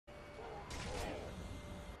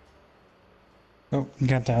Oh,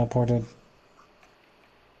 got teleported.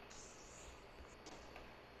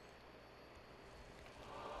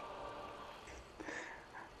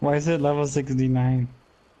 Why is it level 69?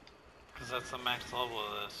 Because that's the max level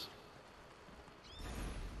of this.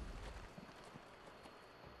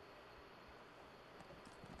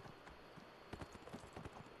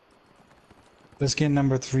 Let's get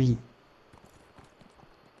number 3.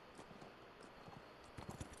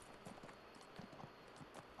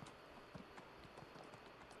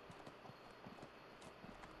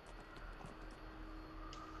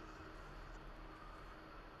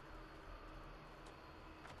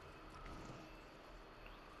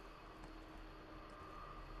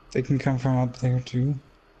 They can come from up there too.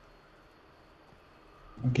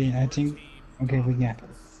 Okay, I think. Okay, we got it.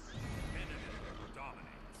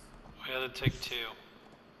 We had to take 2.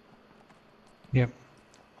 Yep.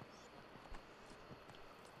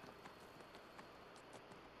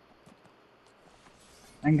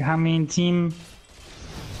 Incoming team.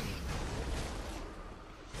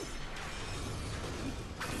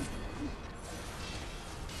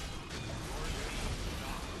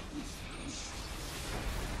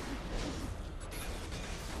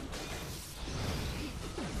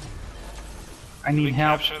 I need we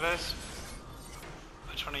help. Capture this?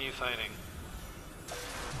 Which one are you fighting?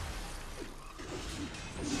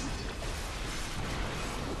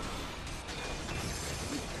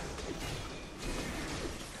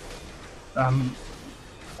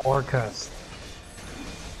 Orcas.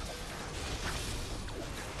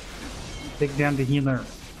 Take down the healer.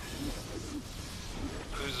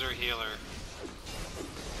 Who's their healer?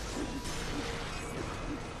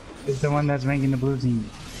 It's the one that's making the blue team.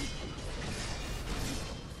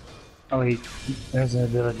 Oh wait, there's an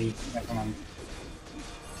ability. Never mind.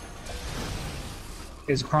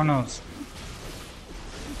 It's Chronos.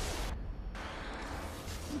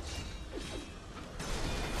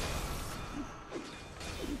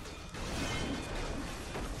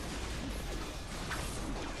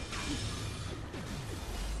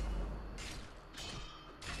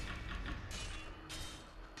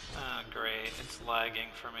 Ah, great. It's lagging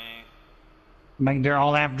for me. Like they're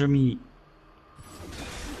all after me.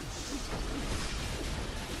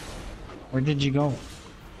 Where did you go?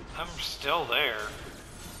 I'm still there.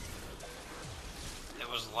 It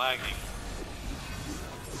was lagging.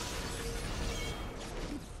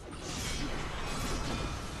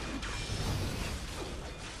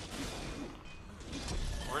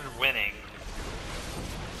 We're winning.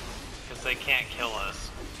 Because they can't kill us.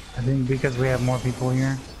 I think because we have more people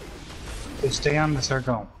here. Just stay on the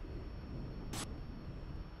circle.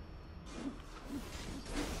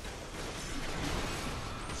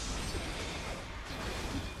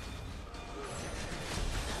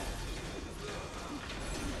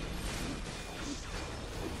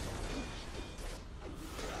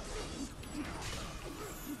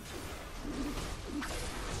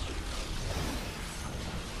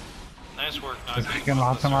 Nice work, If I can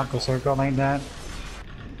lock them off the circle like that.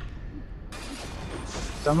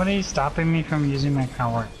 Somebody's stopping me from using my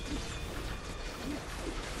power.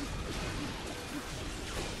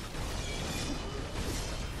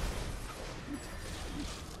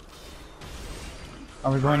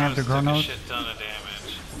 Are we going after Chronos? Took a shit ton of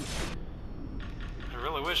damage. I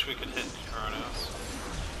really wish we could hit Chronos.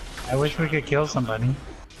 I wish we could kill somebody.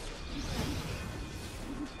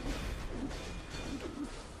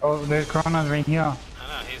 Oh, there's Chronos right here. I know,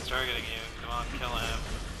 he's targeting you. Come on, kill him.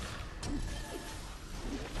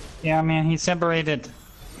 Yeah, man, he's separated.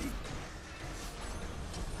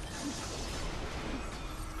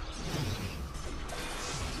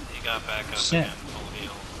 He got back up Shit. again, full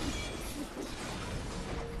heal.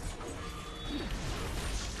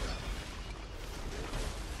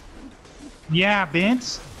 Yeah,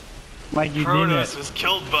 Vince. Like you Chronos did it. was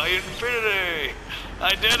killed by Infinity!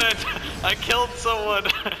 I did it! I killed someone!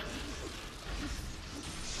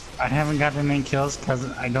 I haven't gotten any kills because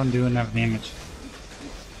I don't do enough damage.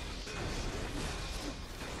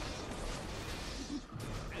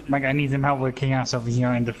 Like I need some help with chaos over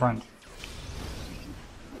here in the front.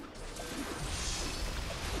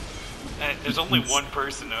 Hey, there's only one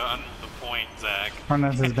person on the point, Zach.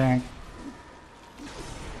 Chronos is back.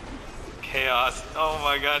 Chaos. Oh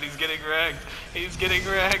my god, he's getting wrecked. He's getting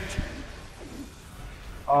wrecked.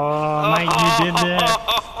 Oh, Mike, you did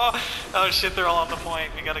that. Oh shit, they're all on the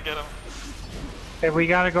point. We gotta get them. Hey, we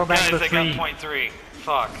gotta go back Guys, to they 3. got point 3.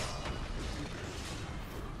 Fuck.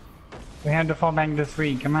 We have to fall back to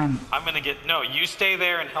 3. Come on. I'm gonna get... No, you stay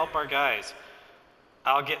there and help our guys.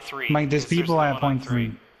 I'll get 3. Mike, there's people no at one on point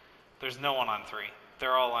 3. There's no one on 3.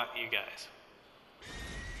 They're all on you guys.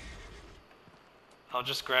 I'll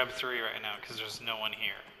just grab 3 right now because there's no one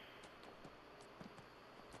here.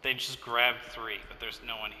 They just grabbed 3, but there's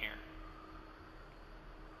no one here.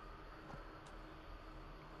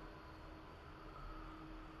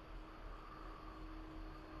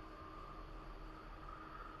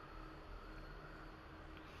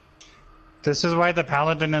 This is why the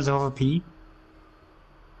paladin is OP. Enemy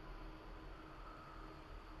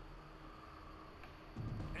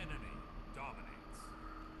dominates.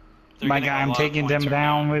 They're My getting guy, a I'm lot of taking points them right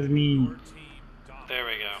down now. with me. Your team dominates. There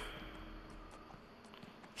we go.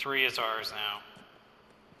 3 is ours now.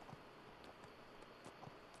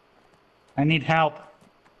 I need help.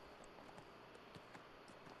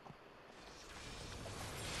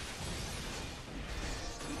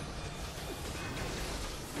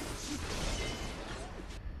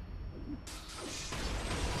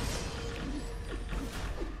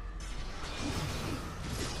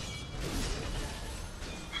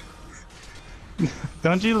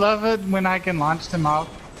 Don't you love it when I can launch them out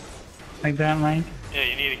like that, Mike? Yeah,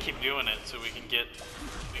 you need to keep doing it so we can do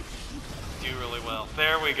really well.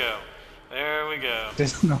 There we go. There we go.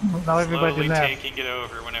 Just no, not everybody Slowly do that. taking it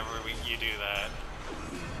over whenever you do that.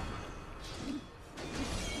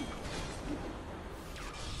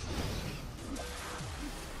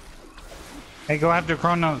 Hey, go after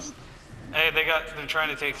Kronos. Hey, they're trying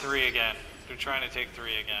to take 3 again. They're trying to take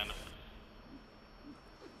 3 again.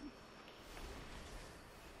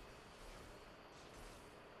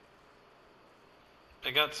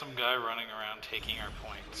 They got some guy running around taking our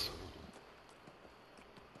points.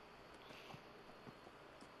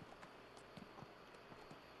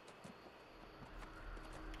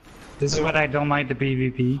 This is what I don't like the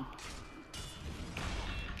PvP.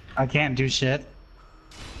 I can't do shit.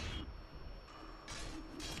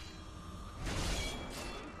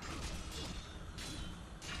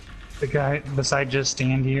 The guy beside just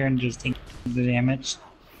stand here and just take the damage.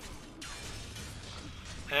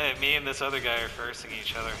 Hey, me and this other guy are versing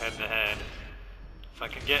each other head to head. If I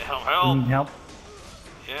can get help, You need help?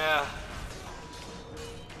 Yeah.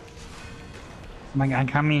 My God,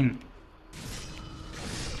 come in.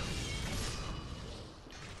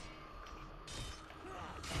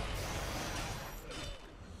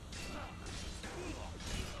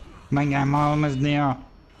 My God, I'm almost there.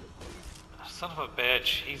 Son of a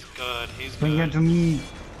bitch. He's good. He's Bring it good. to me.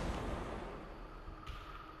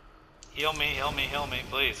 Heal me, heal me, heal me.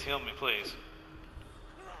 Please, heal me, please.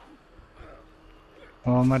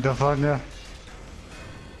 Oh, motherfucker.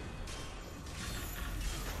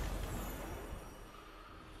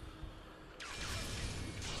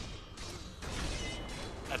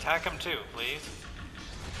 Attack him too, please.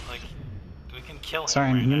 Like, we can kill him Sorry,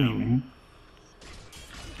 I'm right healing, now. man.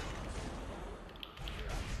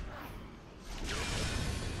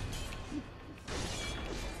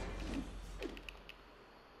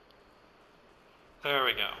 There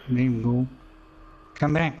we go. There you go.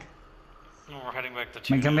 Come back. And we're heading back to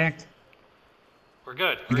 2. Man, come back. We're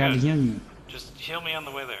good. I We're gotta good. heal you. Just heal me on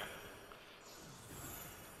the way there.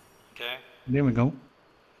 Okay? There we go.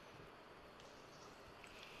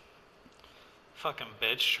 Fucking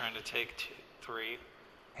bitch trying to take 3.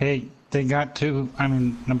 Hey, they got two. I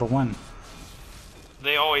mean, number 1.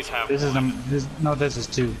 They always have This is one. no, this is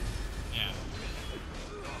 2. Yeah.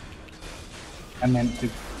 I meant 2.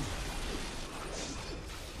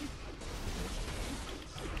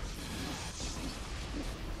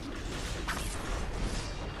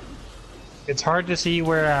 It's hard to see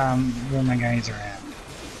where my guys are at.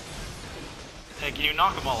 Hey, can you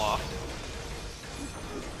knock them all off?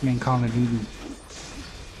 I mean, Call of Duty.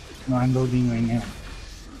 No, I'm loading right now. Your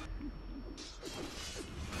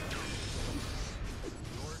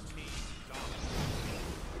team dominates.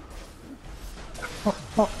 Oh,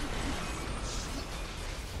 oh.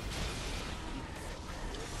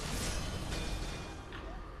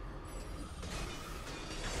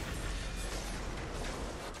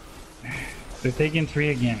 They're taking 3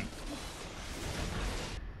 again.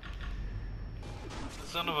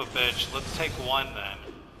 Son of a bitch. Let's take 1 then.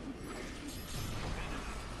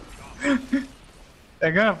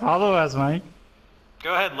 They're gonna follow us, Mike.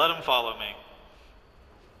 Go ahead, let them follow me.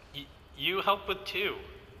 You help with 2.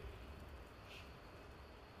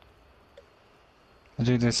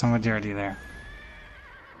 Dude, there's somebody already there.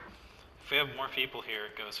 If we have more people here,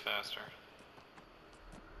 it goes faster.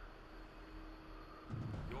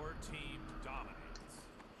 Your team dominates.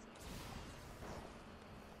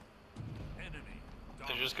 Enemy They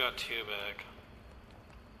dominates. just got 2 back.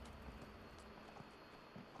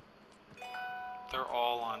 They're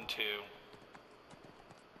all on 2.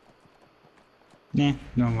 Yeah,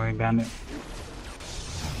 don't worry about it.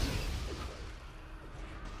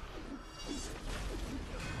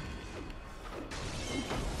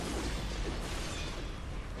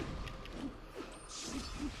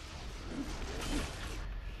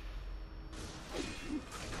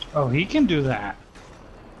 Oh, he can do that.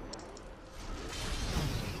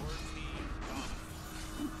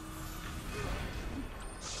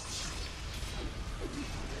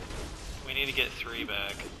 We need to get 3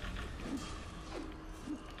 back.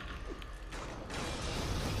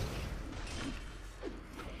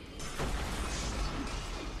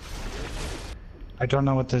 I don't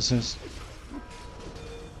know what this is.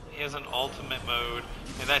 He has an ultimate mode,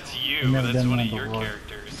 and that's you. I've never That's done one of that your before.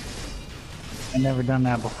 characters. I've never done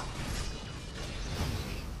that before.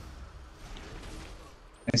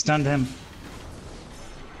 I stunned him.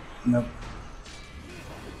 Nope.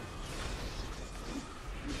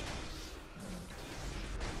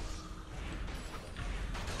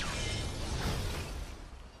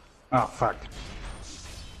 Oh, fuck.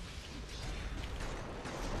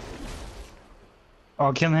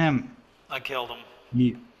 Oh, kill him. I killed him.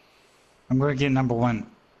 Yeah. I'm gonna get number 1.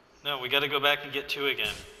 No, we gotta go back and get 2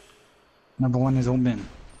 again. Number 1 is open.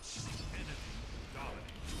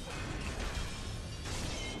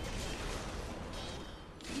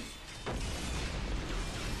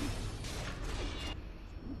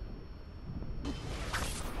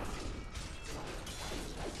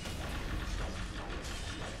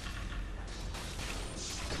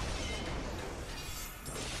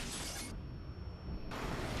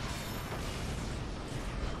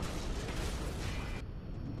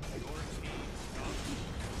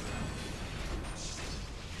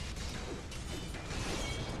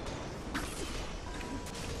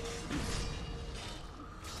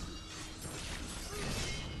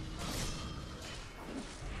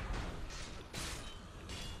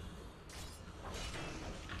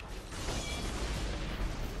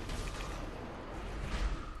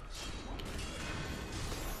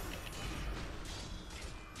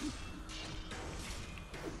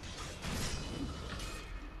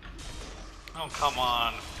 Oh, come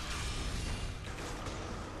on.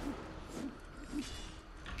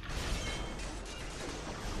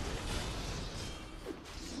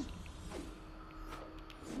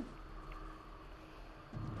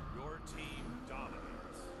 Your team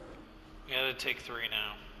dominates. We gotta take 3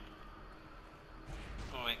 now.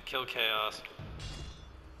 Oh wait, kill Chaos.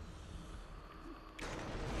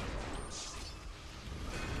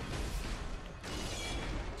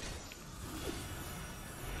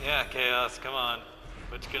 Yeah, Chaos, come on.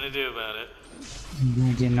 What you gonna do about it? I'm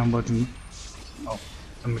gonna get number 2. Oh,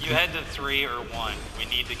 number 2. You had to 3 or 1. We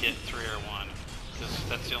need to get 3 or 1. Because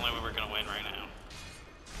that's the only way we're gonna win right now.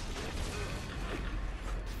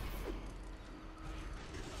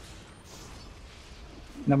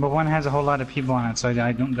 Number 1 has a whole lot of people on it, so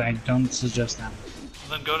I don't suggest that.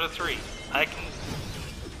 Then go to 3. I can...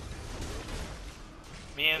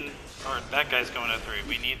 Me and... Or that guy's going to 3.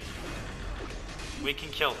 We can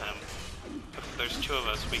kill him. If there's 2 of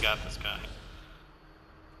us, we got this guy.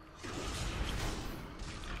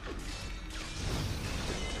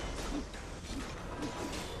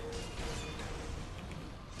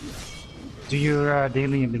 Do your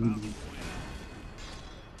daily ability.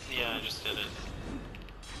 Yeah, I just did it.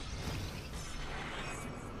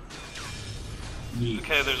 Yeah.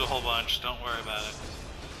 Okay, there's a whole bunch. Don't worry about it.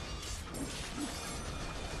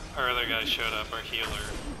 Our other guy showed up, our healer.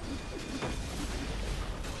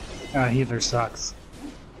 Healer sucks.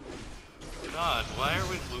 God, why are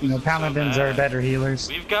we losing You know, paladins so are bad? better healers.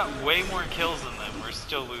 We've got way more kills than them. We're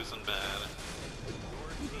still losing bad.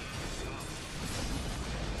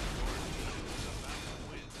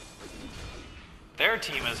 Their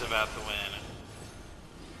team is about to win.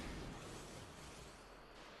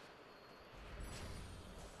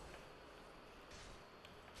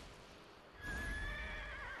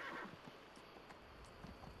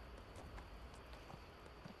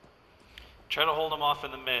 Try to hold them off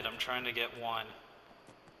in the mid. I'm trying to get 1.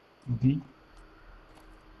 Okay.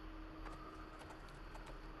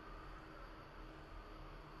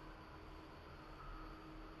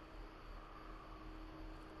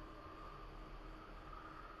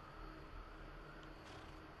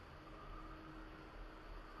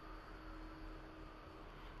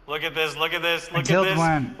 Look at this, look at this, I look at killed this,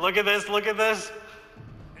 one. look at this, look at this.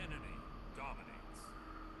 Enemy dominates.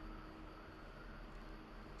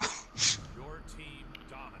 Your team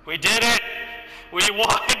dominates. We did it! We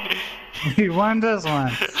won! We won this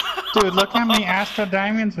one. Dude, look how many Astro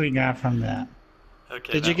Diamonds we got from that.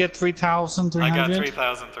 Okay, Did you get 3,300? I got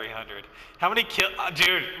 3,300. How many kill?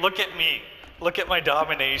 Dude, look at me. Look at my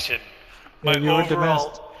domination. My Yeah, you were the overall.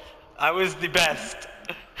 best. I was the best.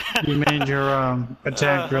 You made your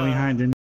attack really high, didn't you?